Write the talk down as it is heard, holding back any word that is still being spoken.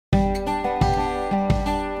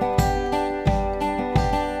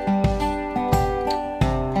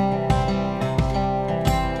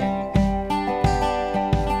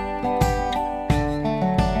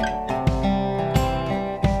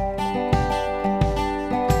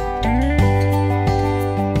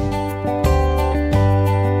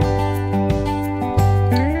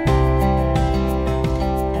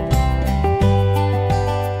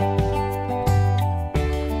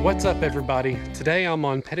up, everybody? Today I'm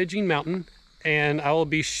on Petit Jean Mountain and I will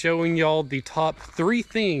be showing y'all the top 3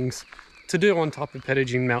 things to do on top of Petit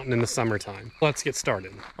Jean Mountain in the summertime. Let's get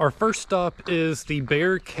started. Our first stop is the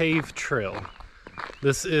Bear Cave Trail.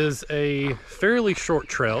 This is a fairly short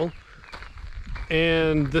trail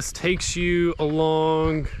and this takes you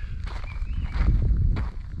along,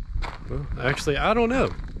 well, actually I don't know.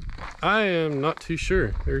 I am not too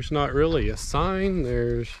sure. There's not really a sign.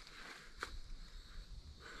 There's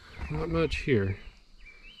not much here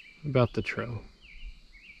about the trail.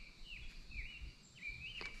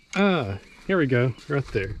 Ah, here we go, right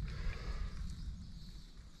there.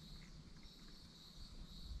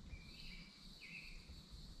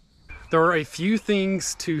 There are a few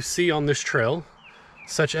things to see on this trail,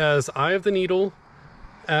 such as Eye of the Needle.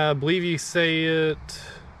 I believe you say it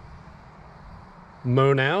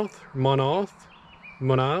Monmouth,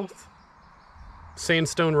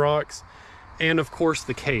 sandstone rocks, and of course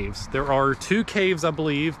the caves. There are 2 caves, I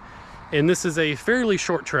believe, and this is a fairly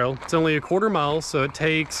short trail. It's only a quarter mile, so it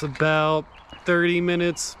takes about 30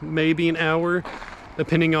 minutes, maybe an hour,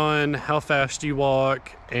 depending on how fast you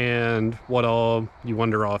walk and what all you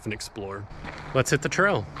wander off and explore. Let's hit the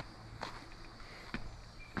trail.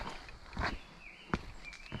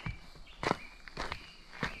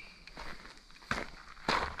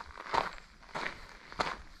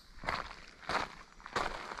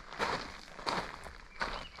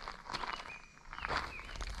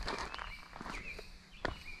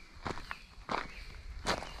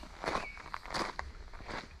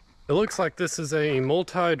 It looks like this is a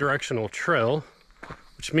multi-directional trail,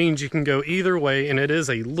 which means you can go either way, and it is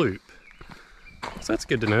a loop. So that's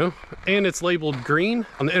good to know. And it's labeled green.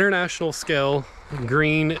 On the international scale,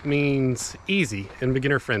 green means easy and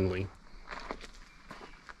beginner friendly.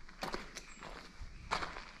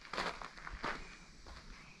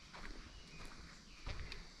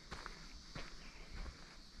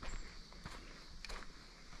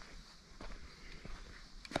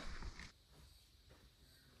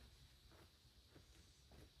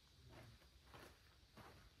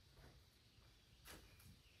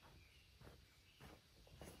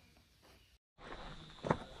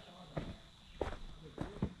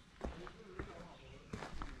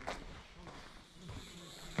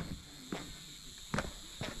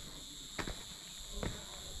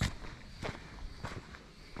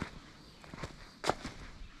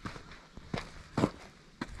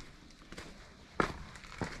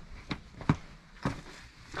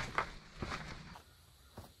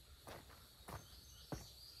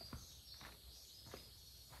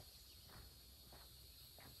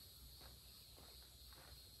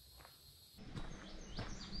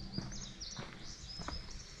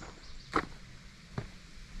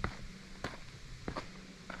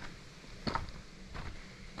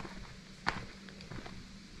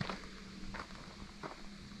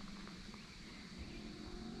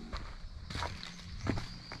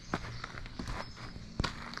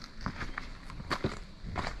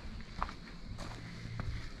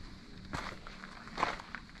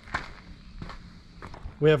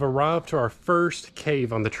 We have arrived to our first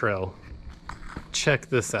cave on the trail. Check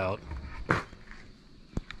this out.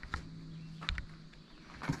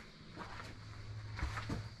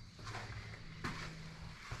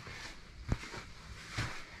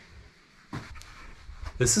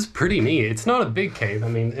 This is pretty neat. It's not a big cave. I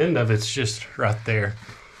mean, the end of it's just right there.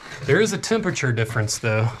 There is a temperature difference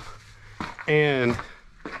though, and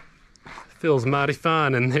it feels mighty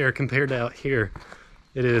fine in there compared to out here.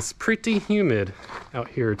 It is pretty humid out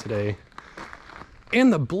here today.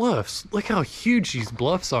 And the bluffs, look how huge these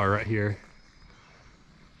bluffs are right here.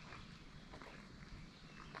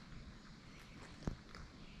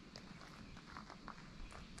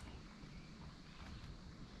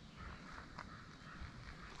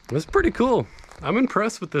 It's pretty cool. I'm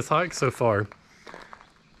impressed with this hike so far.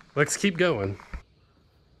 Let's keep going.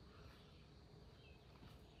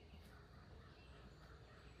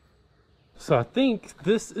 So I think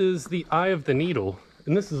this is the Eye of the Needle,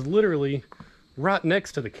 and this is literally right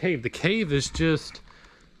next to the cave. The cave is just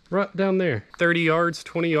right down there. 30 yards,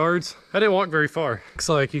 20 yards. I didn't walk very far. Looks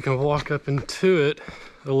like you can walk up into it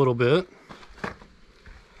a little bit.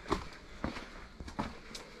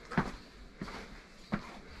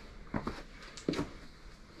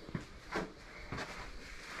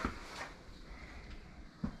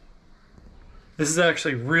 This is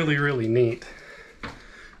actually really, really neat.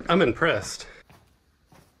 I'm impressed.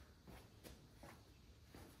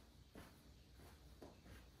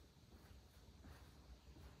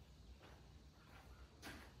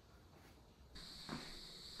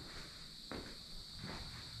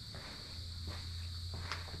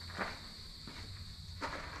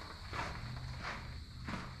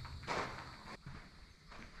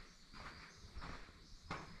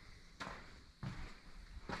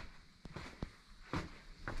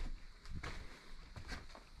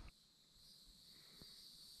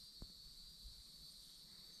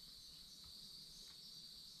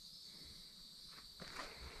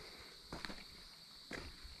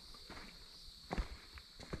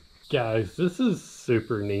 Guys, this is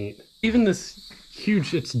super neat. Even this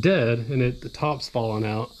huge, it's dead and the top's falling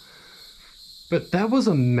out. But that was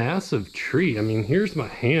a massive tree. I mean, here's my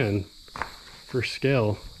hand for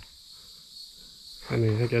scale. I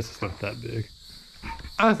mean, I guess it's not that big.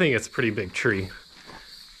 I think it's a pretty big tree.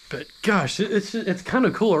 But gosh, it's kind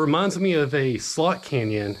of cool. It reminds me of a slot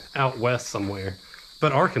canyon out west somewhere,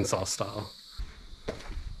 but Arkansas style.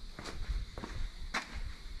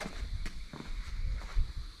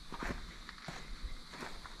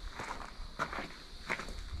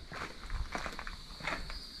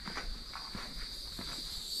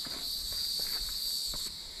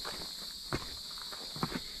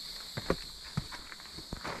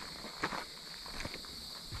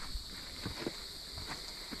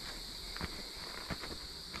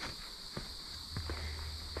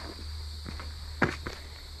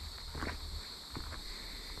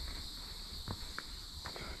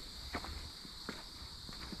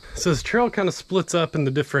 So this trail kind of splits up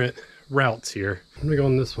into different routes here. I'm gonna go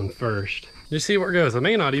on this one first. Just see where it goes. I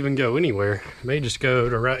may not even go anywhere. I may just go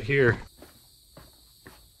to right here.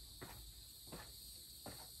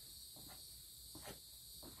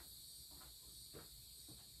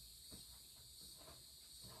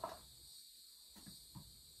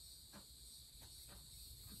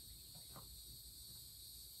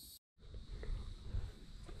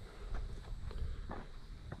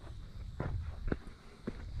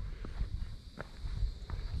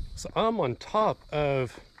 So I'm on top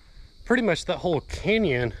of pretty much that whole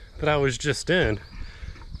canyon that I was just in,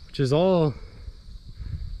 which is all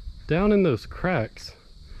down in those cracks,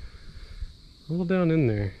 all down in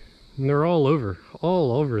there, and they're all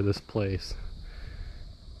over this place.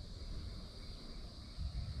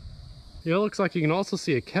 Yeah, it looks like you can also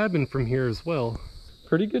see a cabin from here as well.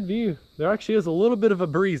 Pretty good view. There actually is a little bit of a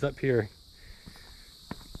breeze up here.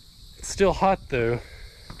 It's still hot though,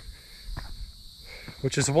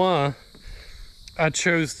 which is why I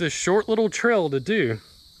chose this short little trail to do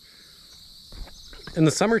in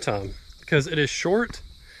the summertime, because it is short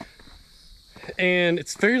and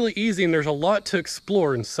it's fairly easy and there's a lot to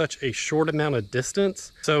explore in such a short amount of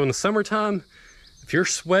distance. So in the summertime, if you're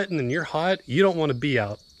sweating and you're hot, you don't want to be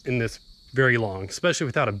out in this very long, especially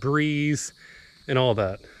without a breeze and all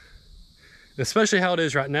that. Especially how it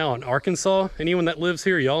is right now in Arkansas. Anyone that lives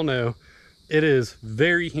here, y'all know it is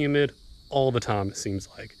very humid all the time, it seems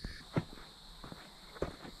like.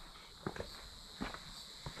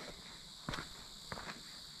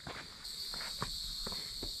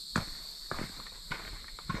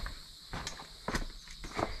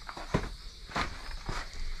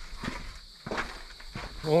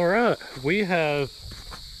 All right, we have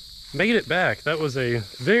made it back. That was a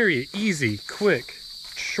very easy, quick,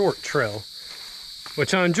 short trail,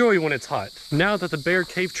 which I enjoy when it's hot. Now that the Bear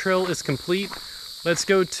Cave Trail is complete, let's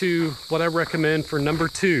go to what I recommend for number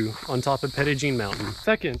 2 on top of Petit Jean Mountain.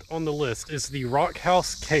 Second on the list is the Rock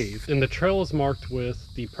House Cave, and the trail is marked with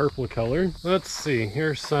the purple color. Let's see,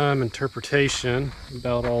 here's some interpretation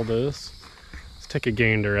about all this. Let's take a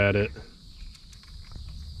gander at it.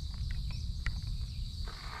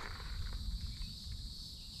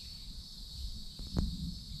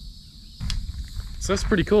 So that's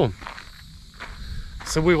pretty cool.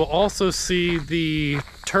 So we will also see the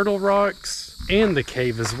turtle rocks and the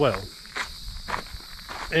cave as well.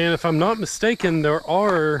 And if I'm not mistaken, there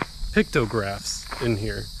are pictographs in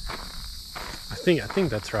here. I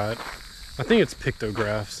think that's right. I think it's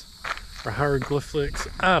pictographs or hieroglyphics.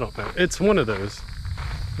 I don't know. It's one of those.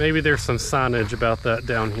 Maybe there's some signage about that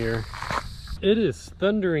down here. It is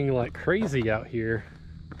thundering like crazy out here,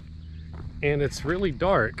 and it's really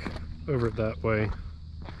dark over that way.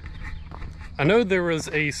 I know there was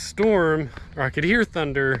a storm, or I could hear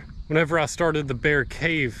thunder whenever I started the Bear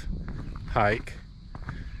Cave hike,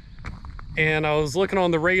 and I was looking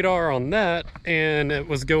on the radar on that and it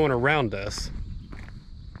was going around us.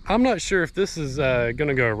 I'm not sure if this is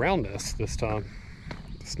gonna go around us this time,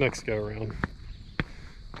 this next go around,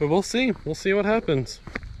 but we'll see what happens.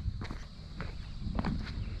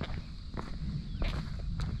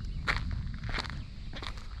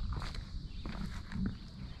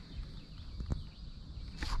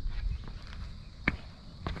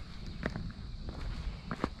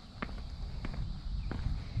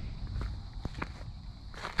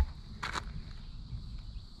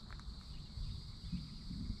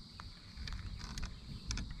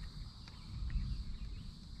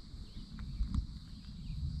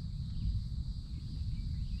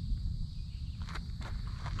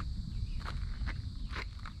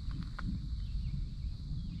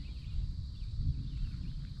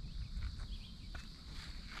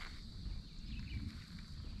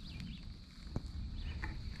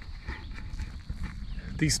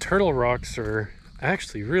 These turtle rocks are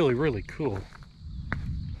actually really, really cool.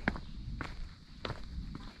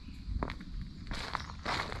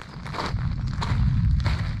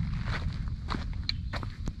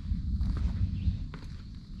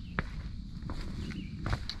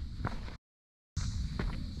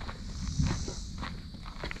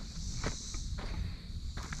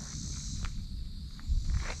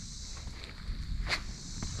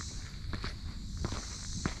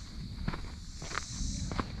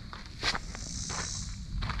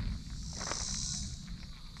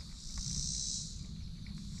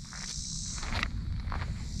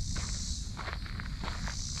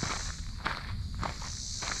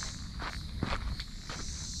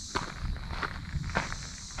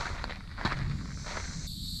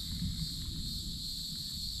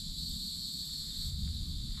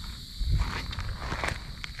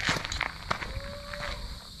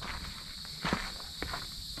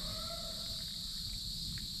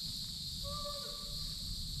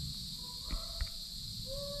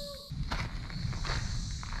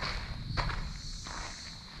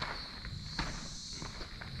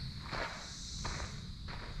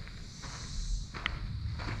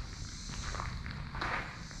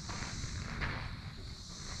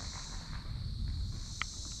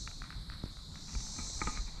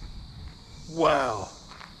 Wow,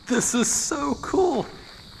 this is so cool.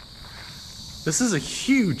 This is a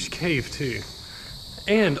huge cave too.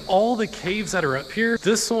 And all the caves that are up here,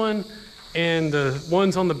 this one and the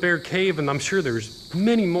ones on the Bear Cave, and I'm sure there's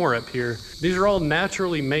many more up here, these are all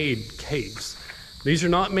naturally made caves. These are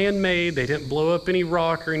not man-made. They didn't blow up any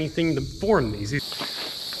rock or anything to form these.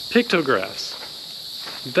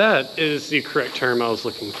 Pictographs. That is the correct term I was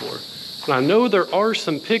looking for. And I know there are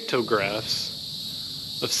some pictographs.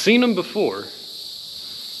 I've seen them before.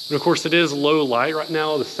 And of course it is low light right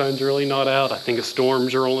now. The sun's really not out. I think a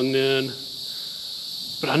storm's rolling in.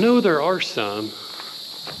 But I know there are some.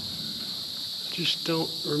 I just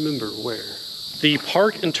don't remember where. The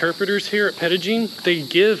park interpreters here at Petit Jean, they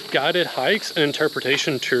give guided hikes and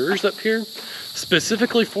interpretation tours up here,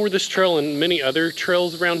 specifically for this trail and many other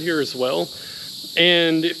trails around here as well.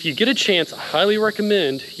 And if you get a chance, I highly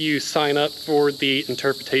recommend you sign up for the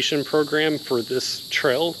interpretation program for this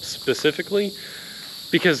trail specifically,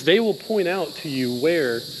 because they will point out to you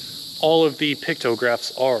where all of the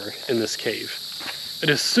pictographs are in this cave. It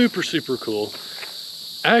is super, super cool.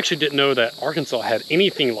 I actually didn't know that Arkansas had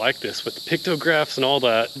anything like this with the pictographs and all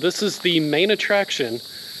that. This is the main attraction,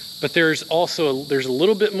 but there's also, there's a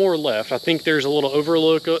little bit more left. I think there's a little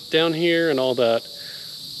overlook down here and all that.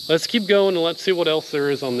 Let's keep going and let's see what else there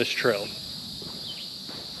is on this trail.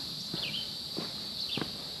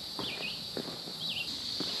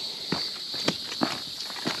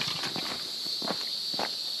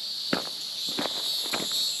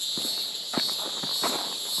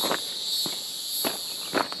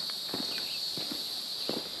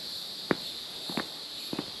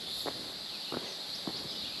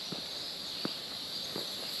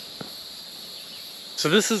 So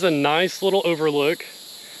this is a nice little overlook.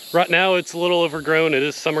 Right now it's a little overgrown. It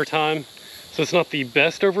is summertime, so it's not the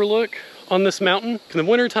best overlook on this mountain. In the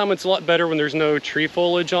wintertime it's a lot better when there's no tree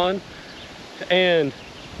foliage on. And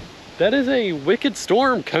that is a wicked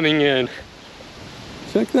storm coming in.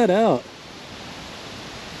 Check that out.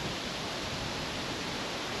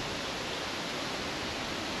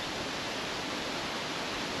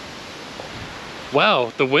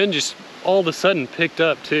 Wow, the wind just all of a sudden picked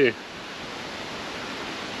up too.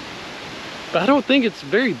 But I don't think it's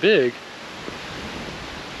very big.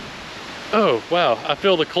 Oh, wow, I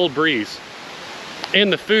feel the cold breeze.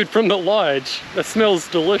 And the food from the lodge, that smells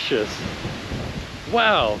delicious.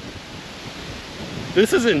 Wow,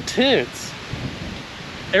 this is intense.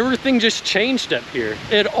 Everything just changed up here.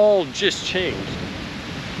 It all just changed.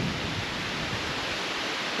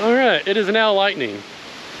 All right, it is now lightning.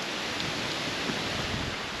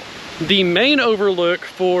 The main overlook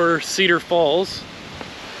for Cedar Falls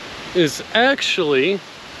is actually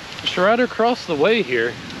just right across the way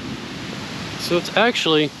here. So it's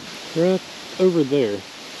actually right over there.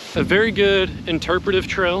 A very good interpretive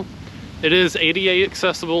trail. It is ADA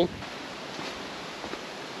accessible.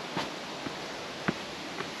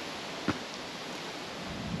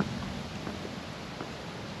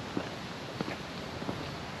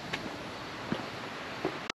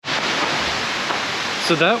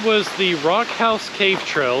 So that was the Rock House Cave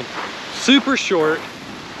Trail. Super short.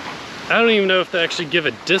 I don't even know if they actually give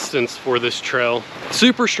a distance for this trail.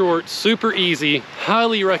 Super short, super easy,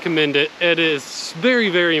 highly recommend it. It is very,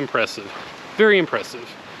 very impressive. Very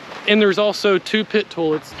impressive. And there's also 2 pit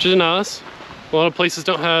toilets, which is nice. A lot of places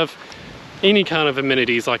don't have any kind of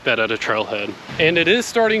amenities like that at a trailhead. And it is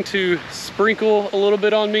starting to sprinkle a little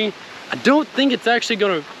bit on me. I don't think it's actually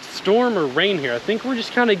gonna storm or rain here. I think we're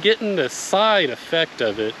just kind of getting the side effect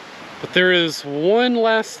of it. But there is one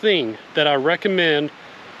last thing that I recommend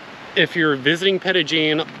if you're visiting Petit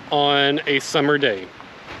Jean on a summer day.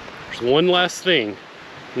 There's one last thing,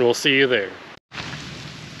 and we'll see you there.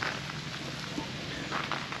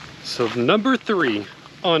 So number 3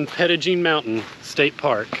 on Petit Jean Mountain State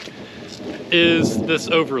Park is this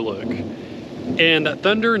overlook. And that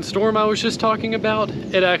thunder and storm I was just talking about,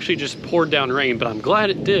 it actually just poured down rain, but I'm glad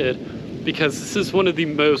it did, because this is one of the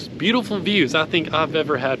most beautiful views I think I've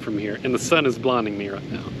ever had from here, and the sun is blinding me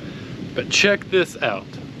right now. But check this out.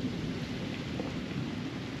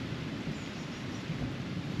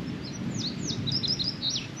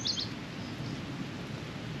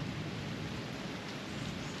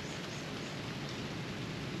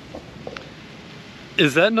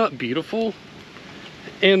 Is that not beautiful?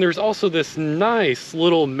 And there's also this nice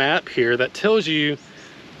little map here that tells you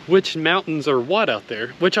which mountains are what out there,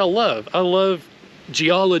 which I love. I love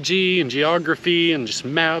geology and geography and just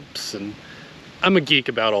maps, and I'm a geek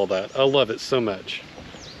about all that. I love it so much.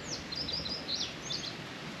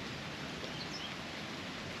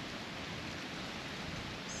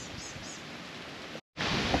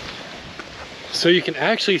 So you can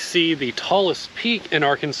actually see the tallest peak in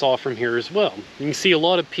Arkansas from here as well. You can see a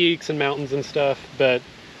lot of peaks and mountains and stuff, but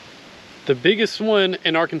the biggest one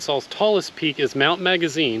in Arkansas's tallest peak is Mount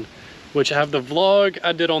Magazine, which I have the vlog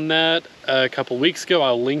I did on that a couple weeks ago.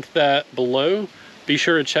 I'll link that below. Be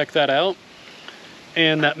sure to check that out.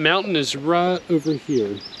 And that mountain is right over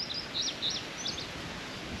here.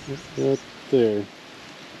 Right there.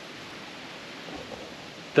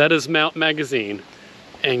 That is Mount Magazine.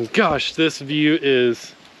 And gosh, this view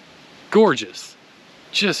is gorgeous,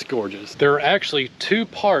 just gorgeous. There are actually 2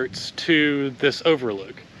 parts to this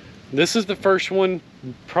overlook. This is the first one,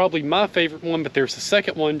 probably my favorite one, but there's the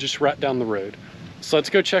second one just right down the road. So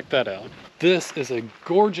let's go check that out. This is a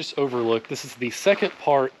gorgeous overlook. This is the second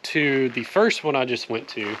part to the first one I just went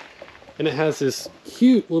to. And it has this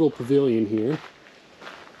cute little pavilion here.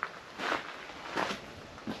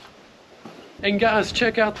 And guys,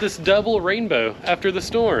 check out this double rainbow after the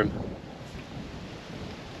storm.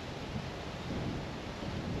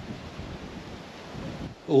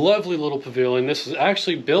 Lovely little pavilion. This is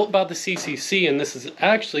actually built by the CCC, and this is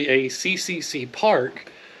actually a CCC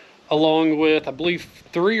park, along with, I believe,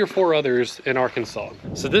 3 or 4 others in Arkansas.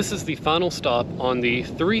 So this is the final stop on the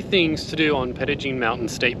 3 things to do on Petit Jean Mountain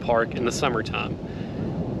State Park in the summertime.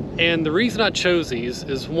 And the reason I chose these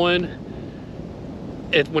is, one,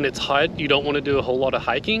 when it's hot, you don't want to do a whole lot of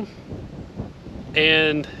hiking,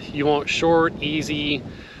 and you want short, easy,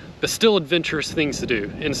 but still adventurous things to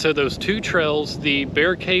do. And so those 2 trails, the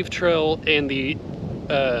Bear Cave Trail and the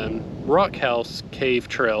Rock House Cave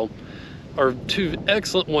Trail, are 2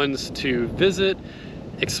 excellent ones to visit,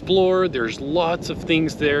 explore. There's lots of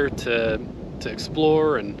things there to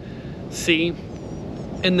explore and see.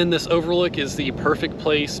 And then this overlook is the perfect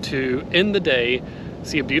place to end the day,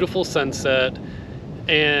 see a beautiful sunset.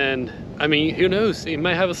 And I mean, who knows, you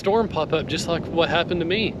might have a storm pop up just like what happened to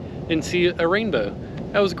me, and see a rainbow.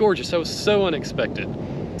 That was gorgeous. That was so unexpected.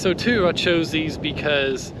 So too, I chose these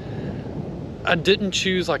because I didn't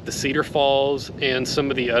choose like the Cedar Falls and some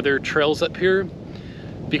of the other trails up here,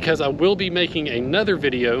 because I will be making another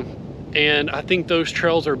video, and I think those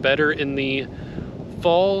trails are better in the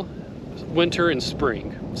fall, winter, and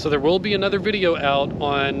spring. So there will be another video out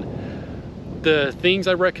on the things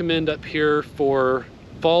I recommend up here for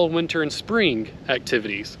fall, winter, and spring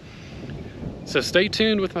activities. So stay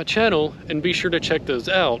tuned with my channel and be sure to check those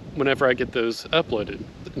out whenever I get those uploaded.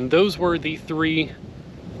 And those were the 3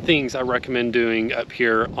 things I recommend doing up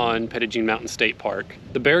here on Petit Jean Mountain State Park.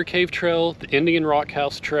 The Bear Cave Trail, the Indian Rock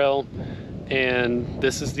House Trail, and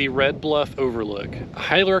this is the Red Bluff Overlook. I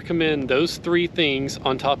highly recommend those 3 things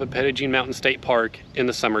on top of Petit Jean Mountain State Park in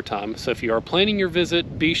the summertime. So if you are planning your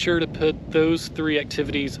visit, be sure to put those 3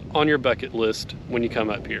 activities on your bucket list when you come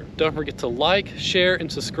up here. Don't forget to like, share,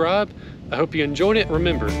 and subscribe. I hope you enjoyed it.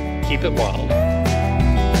 Remember, keep it wild.